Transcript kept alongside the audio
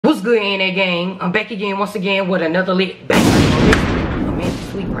What's good in that gang? I'm back again once again with another lit bang. Amanda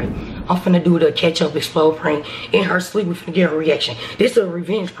sleep right. I'm finna do the Ketchup explode prank. In her sleep, we finna get a reaction. This is a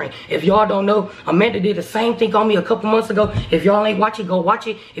revenge prank. If y'all don't know, Amanda did the same thing on me a couple months ago. If y'all ain't watch it, go watch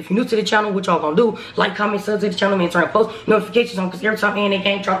it. If you're new to the channel, what y'all gonna do? Like, comment, sub to the channel, and turn post notifications on, because every time in that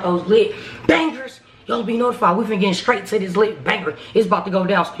gang drop those lit bangers, y'all be notified. We finna get straight to this lit banger. It's about to go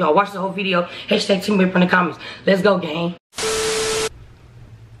down. So y'all watch the whole video. Hashtag team member in the comments. Let's go, gang.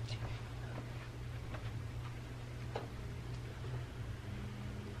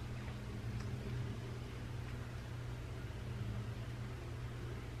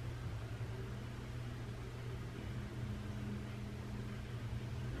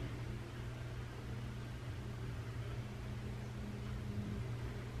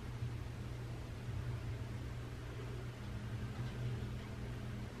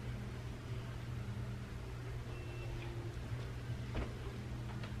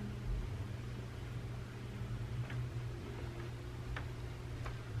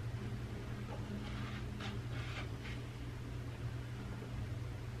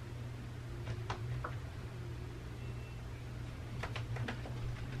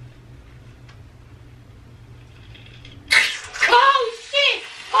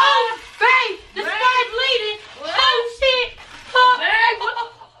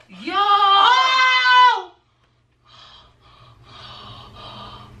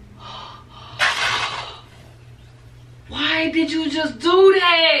 Why did you just do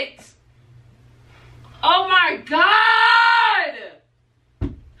that? Oh my God!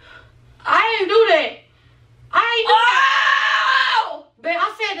 I didn't do that. I ain't do that. But I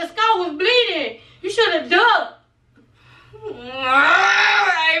said the skull was bleeding. You should have ducked.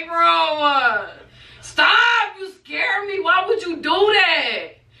 Hey, bro. Stop! You scared me. Why would you do that?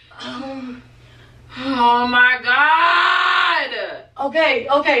 Oh my God!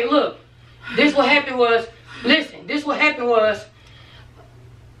 Okay, look. This what happened was, listen, this what happened was,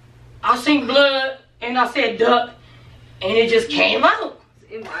 I seen blood and I said duck and it just came out.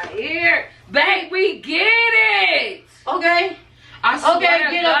 In my ear. Babe, we get it. Okay. I swear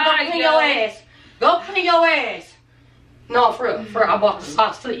Okay, get up, go clean your ass. Go clean your ass. No, for real, I bought the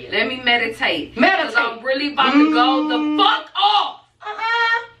sauce to you. Let me meditate. Meditate. 'Cause I'm really about to go the fuck off.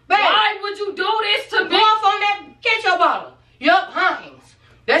 Babe. Why would you do this to me? Go off on that ketchup bottle. Yup, Hawkins.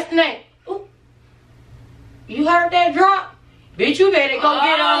 That's the name. Ooh. You heard that drop? Bitch, you better go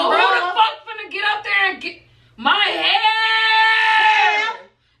get on, bro. Who the fuck finna get up there and get my hair? Hell.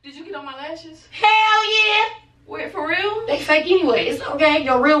 Did you get on my lashes? Hell yeah. Wait, for real? They fake anyway. It's okay.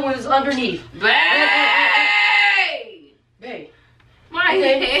 Your real one is underneath. Babe! Babe. My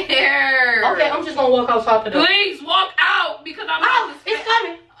hair. Okay, I'm just gonna walk outside the door. Please walk out because I'm Oh, it's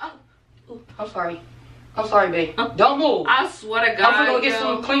coming. Oh. Ooh, I'm sorry. I'm sorry, babe. Don't move. I swear to God. I'm gonna get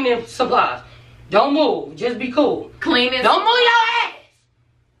some cleaning supplies. Don't move. Just be cool. Cleaning. Don't move your ass.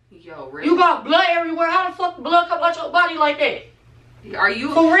 Yo, really? You got blood everywhere. How the fuck blood come out your body like that? Are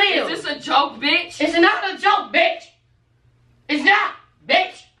you for real? Is this a joke, bitch? It's not a joke, bitch. It's not,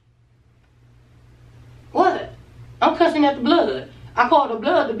 bitch. What? I'm cussing at the blood. I call the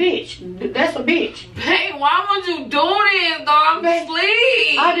blood the bitch. That's a bitch. Babe, why would you do this, dog? I'm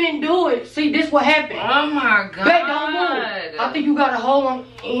asleep. I didn't do it. See, this what happened. Oh my God. Babe, don't move. I think you got a hole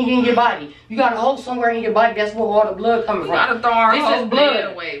in your body. You got a hole somewhere in your body. That's where all the blood coming from. We gotta throw our this whole is blood. bed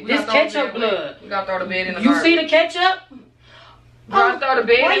away. This ketchup blood. We gotta throw the bed in the You garbage. see the ketchup? We gotta throw the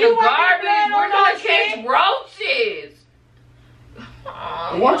bed in the garbage. We're gonna catch roaches.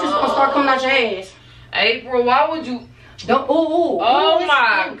 Roaches gonna start coming out your ass. April, why would you? Don't. Ooh. Oh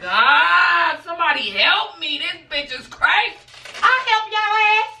my God! Somebody help me! This bitch is crazy. I'll help your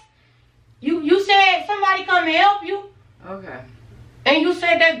ass. You said somebody come and help you. Okay. And you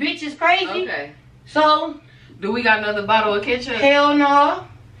said that bitch is crazy. Okay. So. Do we got another bottle of ketchup? Hell no.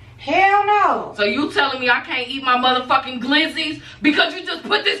 Hell no. So you telling me I can't eat my motherfucking glizzies because you just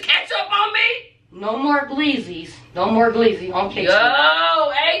put this ketchup on me? No more glizzies. No more glizzy on ketchup.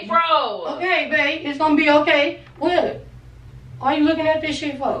 Yo, April. Okay, babe. It's gonna be okay. What? Why you looking at this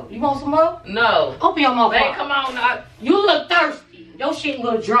shit for? You want some more? No. Open your mouth. Babe, come on. You look thirsty. Your shit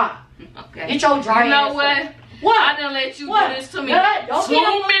look dry. Okay. Get your dry ass. You know what? Up. What? I done let you do this to me Don't too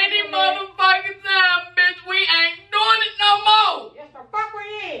many motherfucking times, bitch. We ain't doing it no more. Yes, the fuck we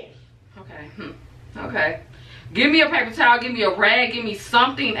is. Okay. Okay. Give me a paper towel. Give me a rag. Give me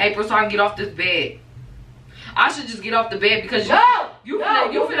something, April, so I can get off this bed. I should just get off the bed because you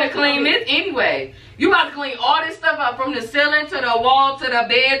finna clean this anyway. You about to clean all this stuff up from the ceiling to the wall to the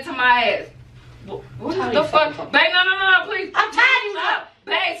bed to my ass. What the fuck? Babe, no, please. I'm tired of you. Stop.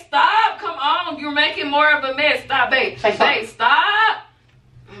 Babe, stop. Come on. You're making more of a mess. Stop, babe. Say babe, stop.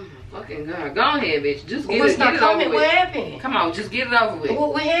 fucking God. Go ahead, bitch. Just get What's it, not get it over coming? with. What happened? Come on, just get it over with.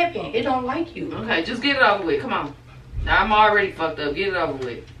 What happened? It don't like you. Okay, just get it over with. Come on. Now, I'm already fucked up. Get it over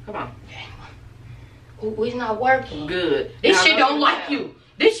with. Come on. Oh, it's not working. Good. This now shit don't like you.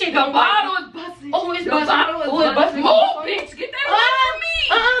 This shit don't like you. The bottle is busting. Oh, it's the busting. bottle is Oh, it's busting. Move, bitch. Get that away from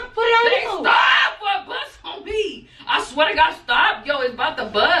me. Put it on They you. stop for a bust on me. I swear to God, stop. Yo, it's about to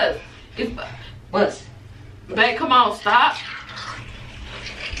buzz. It's Buzz. Babe, come on, stop.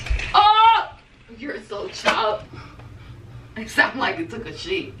 Oh, you're so chopped. It sound like it took a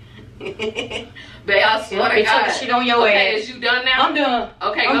shit. Babe, I swear to It God. took a shit on your Okay, ass. is you done now? I'm done.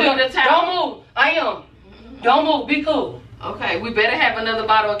 Okay, I'm go done. get the towel. Don't move. I am. Don't move. Be cool. Okay, we better have another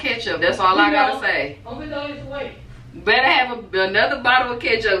bottle of ketchup. That's all I gotta say. I'm gonna go this way. Better have another bottle of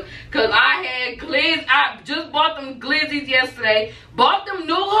ketchup. Cause I had glizz. I just bought them glizzies yesterday. Bought them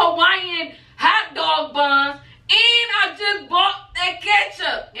new Hawaiian hot dog buns. And I just bought that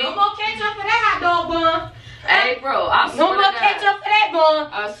ketchup. No more ketchup for that hot dog bun. Hey, bro, I swear No to more God. ketchup for that bun.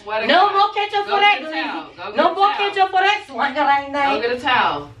 I swear to No God. more ketchup Go for that get a towel. glizzy. Go get No a more towel. ketchup for that swagger. Go get a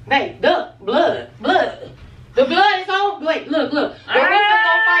towel. Hey, look, blood. The blood is on. Wait, look. The roof is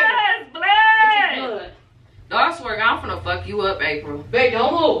on fire. Blood. It's blood. No, I swear, I'm finna fuck you up, April. Babe,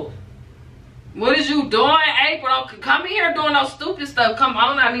 don't move. What is you doing, April? Don't come in here doing no stupid stuff. Come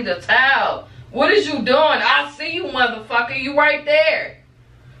on, I need a towel. What is you doing? I see you, motherfucker. You right there.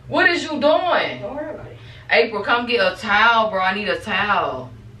 What is you doing? Don't worry about it. April, come get a towel, bro. I need a towel.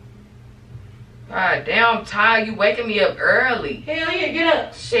 God damn, I'm tired. You waking me up early. Hell yeah, get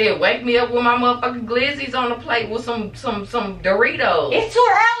up. Shit, wake me up with my motherfucking glizzies on the plate with some Doritos. It's too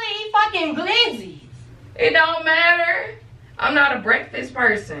early to eat fucking glizzies. It don't matter. I'm not a breakfast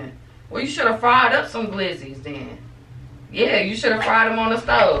person. Well, you should have fried up some glizzies then. Yeah, you should have fried them on the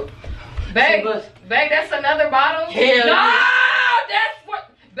stove. Babe, that's another bottle? Hell no, yeah. that's what.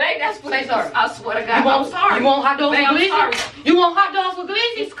 Babe, that's what. Say sorry. I swear to God, I'm sorry. You want hot dogs Babe, with I'm sorry. glizzy? You want hot dogs with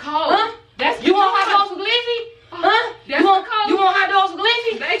glizzy? It's cold. Huh? That's You want hot dogs with glizzy? Huh? That's You want cold. You want hot dogs with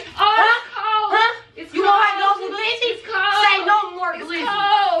glizzy? Babe, Huh? it's cold. Huh? It's You cold. want hot dogs with glizzy? It's cold. Say no more It's glizzy.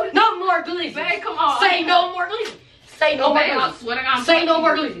 cold. No more glizzy. Babe, come on. Say no more glizzy. Say no more Babe, I glizzy. swear to God, I'm Say no fucking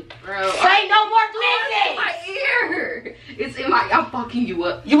more you. glizzy. Bro, Say no more It's in glizzy. my ear. It's in my. I'm fucking you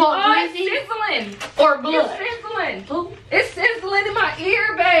up. You want Oh, it's glizzy sizzling. or It's blood? sizzling. Who? It's sizzling in my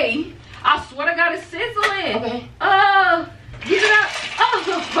ear, babe. I swear to God, it's sizzling. Okay. Get it out.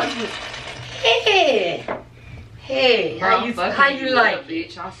 Oh, fuck you. Hey. Hey. Bro, How I'm you fucking like up, it?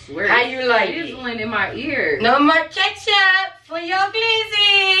 bitch? I swear. How it's you like it? sizzling in my ear. No more ketchup for your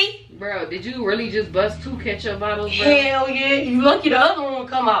glizzy. Bro, did you really just bust 2 ketchup bottles, bro? Hell yeah. You lucky the other one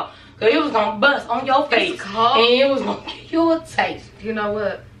come out. Cause it was gonna bust on your face. It's cold. And it was gonna give you a taste. You know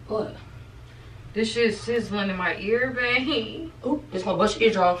what? What? This shit is sizzling in my ear, babe. Ooh, it's gonna bust your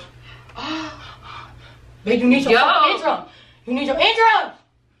eardrums. Babe, you need your fucking eardrums. You need your eardrums.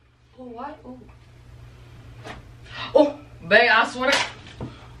 Oh, what? Oh. Oh, Babe, I swear to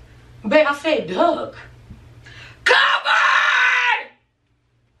babe, I said Doug. Cover!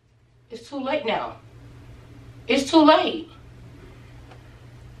 It's too late now. It's too late.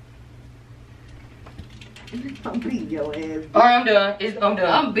 I'm beating your ass. Alright, I'm done. I'm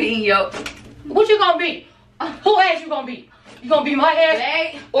done. I'm beating your What you gonna be? Who ass you gonna be? You gonna be my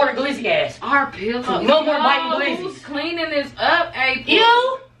ass babe. or the glizzy ass? Our pillow. No more biting glizzies. Who's cleaning this up, April?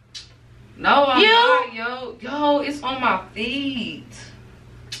 You? No, I'm You? not, yo. Yo, it's on my feet.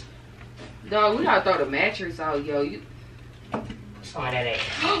 Dog, we gotta throw the mattress out, yo. You. Some of that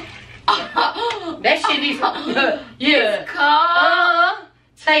ass. That shit needs yeah. Cold.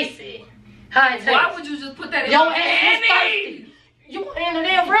 Taste it. How it tastes. Why would you just put that in Your my ass was panties? thirsty. You want in the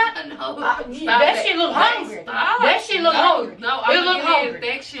damn front? No, That shit look hungry. That shit look hungry. No, It I'm look getting hungry. an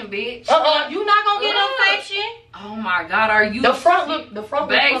infection, bitch. You not gonna get Ugh. infection. Oh my God, are you? The front look Babe,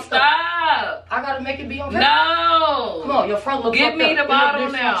 fucked up. stop. I gotta make it be on camera. No. Come on, your front look Give fucked me up. the It bottle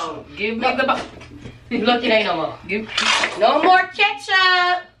look now. dysfunctional. Give me the bottle. You lucky it ain't no more. Give. No more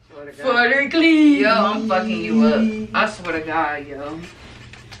ketchup Swear to God. for the clean. Yo, I'm fucking you up. I swear to God, yo.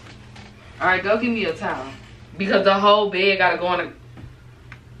 Alright, go give me a towel. Because the whole bed gotta go on a...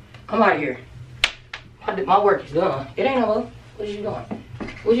 I'm out of here. My work is done. It ain't no more. What is you doing?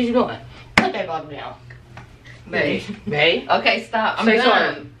 What is you doing? Put that bottle down. Babe. Babe. Okay, stop. I'm Say done.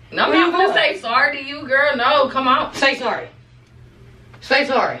 sorry. No, I'm Where you not gonna going? say sorry to you, girl. No, come on. Say sorry. Say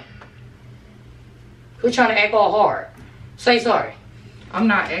sorry. Quit trying to act all hard. Say sorry. I'm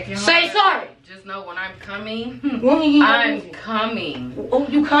not acting Say hard. sorry. Just know when I'm coming, When you I'm coming. Oh,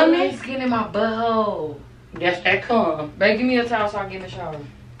 you coming? It's getting in my butthole. That's that come. Babe, give me a towel so I can get in the shower.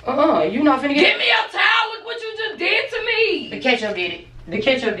 You not finna get. Give me a towel. Look what you just did to The me. ketchup did it. The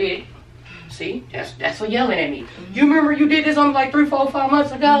ketchup did it. See, that's for yelling at me. You remember you did this on me like 3, 4, 5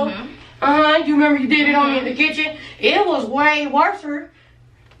 months ago? You remember you did it on me in the kitchen? It was way worse than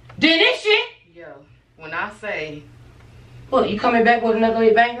this shit. Yo, when I say, look, you coming back with another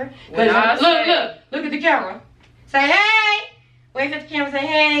little banger? Look at the camera. Say hey. Wave at the camera. Say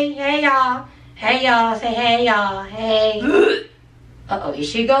hey y'all, hey y'all. Say hey y'all, hey. Here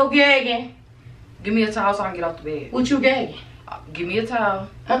she go gagging. Give me a towel so I can get off the bed. What you gagging? Give me a towel.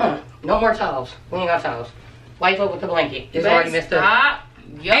 No more towels. We ain't got towels. Wipe up with the blanket. It's already messed up.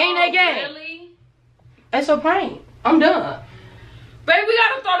 Yo, ain't that game? Really? That's a prank. I'm done. Babe, we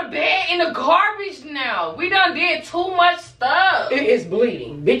gotta throw the bed in the garbage now. We done did too much stuff. It is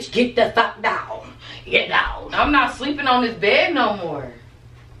bleeding. Bitch, get the fuck down. Get down. I'm not sleeping on this bed no more.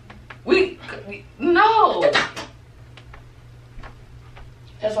 No.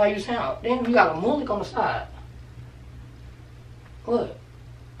 That's how you sound. Then you got a mullet on the side. What?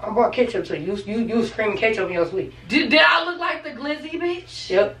 I brought ketchup to you. You was screaming ketchup in your sleep. Did I look like the glizzy bitch?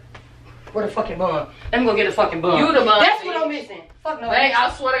 Yep. Where the fucking bun? Let me go get a fucking bun. You the bun. That's bitch. what I'm missing. Fuck no. Babe,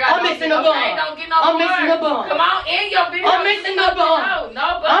 I swear to God. I'm missing the bun. Okay, don't get no I'm bun. missing the bun. Come on, in your video. I'm missing the bun. No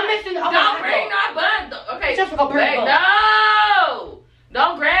bun. I'm missing the bun. Don't bring no bun. Okay. Just go bring the bun. No.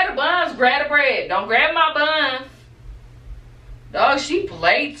 Don't grab the buns. Grab the bread. Don't grab my buns. Dog, she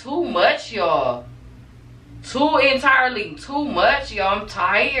played too much, y'all. Entirely too much, y'all. I'm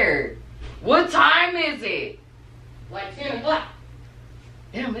tired. What time is it? Like 10 o'clock.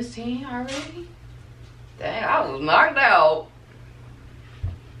 Damn, it's 10 already? Dang, I was knocked out.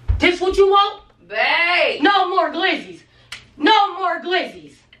 This what you want? Babe. No more glizzies. No more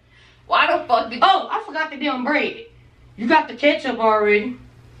glizzies. Why the fuck did you... Oh, I forgot the damn bread. You got the ketchup already.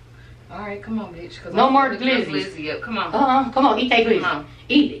 Alright, come on, bitch. No more glizzies. Up. Come on. Come on, eat that glizzy. Come on.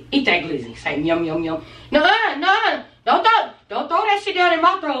 Eat it. Eat that glizzy. Say yum, yum, yum. No. Don't throw that shit down in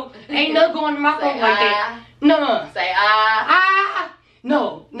my throat. Ain't nothing going in my throat like that. No. Say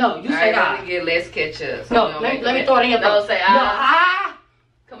No, you say let me get less ketchup. So no, let me throw it in your throat. No, say No,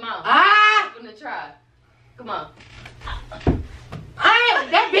 Come on. I'm gonna try. Come on.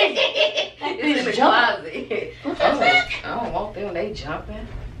 That bitch. That It's in the bitch jumping. closet. I don't want them. They jumping.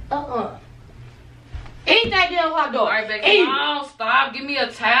 Eat that damn hot dog. Alright, baby. Come on. Stop. Give me a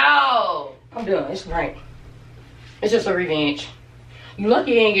towel. I'm done. It's right. It's just a revenge. You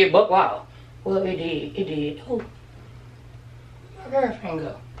lucky you ain't get buck wild. Well, it did. It did. Oh. Where'd my girlfriend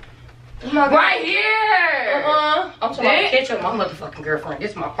go? Right here. I'm talking about ketchup. My motherfucking girlfriend.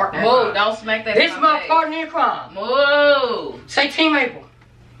 This is my partner. Move. Don't smack that. This is my partner in crime. Move. Say Team April.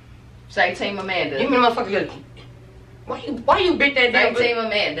 Say Team Amanda. Give me the motherfucking look. Why you bit that damn? Say Team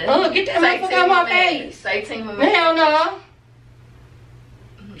Amanda. Get that motherfucker out of my face. Say Team Amanda. Hell no.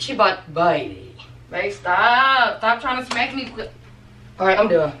 She about to bite it. Babe, stop. Stop trying to smack me. Alright, I'm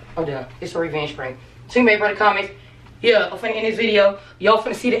done. It's a revenge prank. Team April in the comments. Yeah, I'm finna end this video. Y'all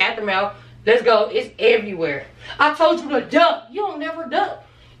finna see the aftermath. Let's go. It's everywhere. I told you to duck. You don't never duck.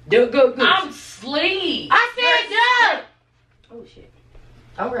 Duck, go, go. I'm asleep. I said duck. Oh shit.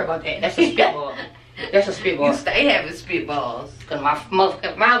 Don't worry about that. That's a spitball. That's a spitball. You stay having spitballs. Cause my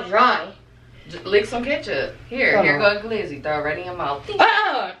motherfucking mouth dry. Just lick some ketchup. Here go glizzy. Throw it right in your mouth.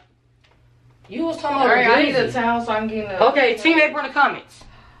 You was talking about Alright, I need glizzy. a towel so I can get in the... Okay, Team April in the comments.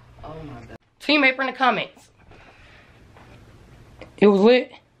 Oh my god. Team April in the comments. It was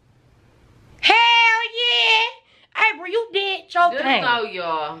lit. Hell yeah! April, you did your Just thing. know,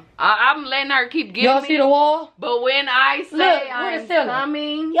 y'all. I'm letting her keep giving Y'all see the wall? But when I say Look, I'm ceiling.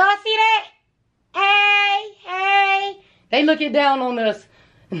 coming... Y'all see that? Hey! They looking down on us.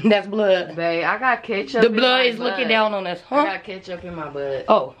 That's blood. Babe, I got ketchup The in blood my is butt. looking down on us, huh? I got ketchup in my butt.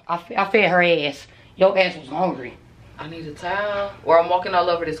 Oh, I fed her ass. Your ass was hungry. I need a towel. Or I'm walking all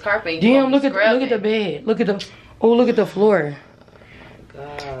over this carpet. And Damn, look at the bed. Look at the floor.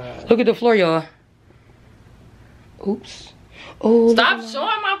 God. Look at the floor, y'all. Oops. Oh. Stop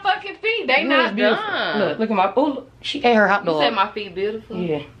showing my fucking feet. They not done. Look at my. Oh, look, she ate her hot dog. You said my feet beautiful?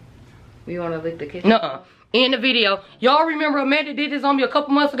 Yeah. You want to lick the kitchen? Nuh-uh. In the video, y'all remember Amanda did this on me a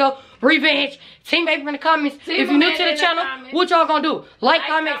couple months ago. Revenge. Team April in the comments. If you're new to the channel, what y'all gonna do? Like,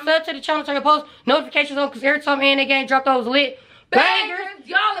 comment, sub to the channel, turn your post notifications on, because every time and again drop those lit bangers.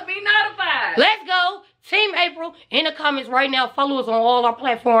 Y'all will be notified. Let's go. Team April in the comments right now. Follow us on all our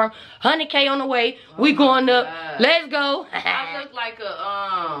platforms. 100K on the way. We going up. Let's go. I look like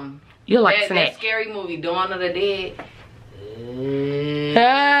a You like that scary movie, Dawn of the Dead.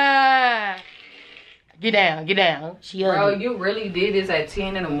 Get down. She ugly. Bro, you really did this at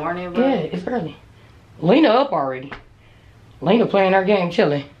 10 in the morning, bro? Yeah, it's early. Lena up already. Lena playing her game,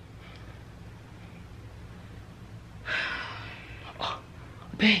 chilling.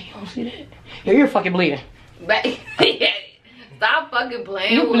 babe, you don't see that? Yeah, you're fucking bleeding. Stop fucking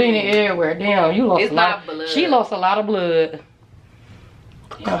playing You with bleeding me. everywhere. Damn, you lost It's a lot. not blood. She lost a lot of blood.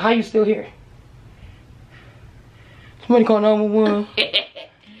 Damn, how you still here? Somebody call 911.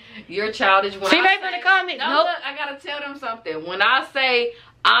 You're childish. When See, I baby, say, in the comments. No, Nope. look, I gotta tell them something. When I say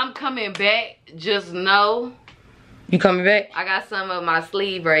I'm coming back, just know You coming back? I got some of my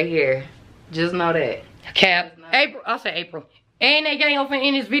sleeve right here. Just know that. Cap. April. I'll say April. And they gang open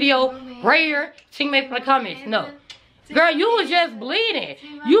in this video right here. Teammate for the comments. No. Girl, you was just bleeding.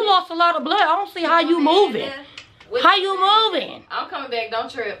 You lost a lot of blood. I don't see how you moving. How you moving? I'm coming back. Don't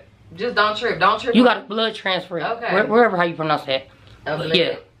trip. Just don't trip. Don't trip. You got a blood transfer. Okay. Wherever how you pronounce that. A blood,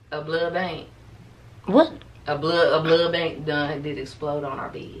 Yeah. A blood bank. What? A blood bank did explode on our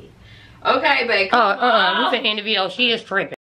bed. Okay, babe. We finna end the video. She is tripping.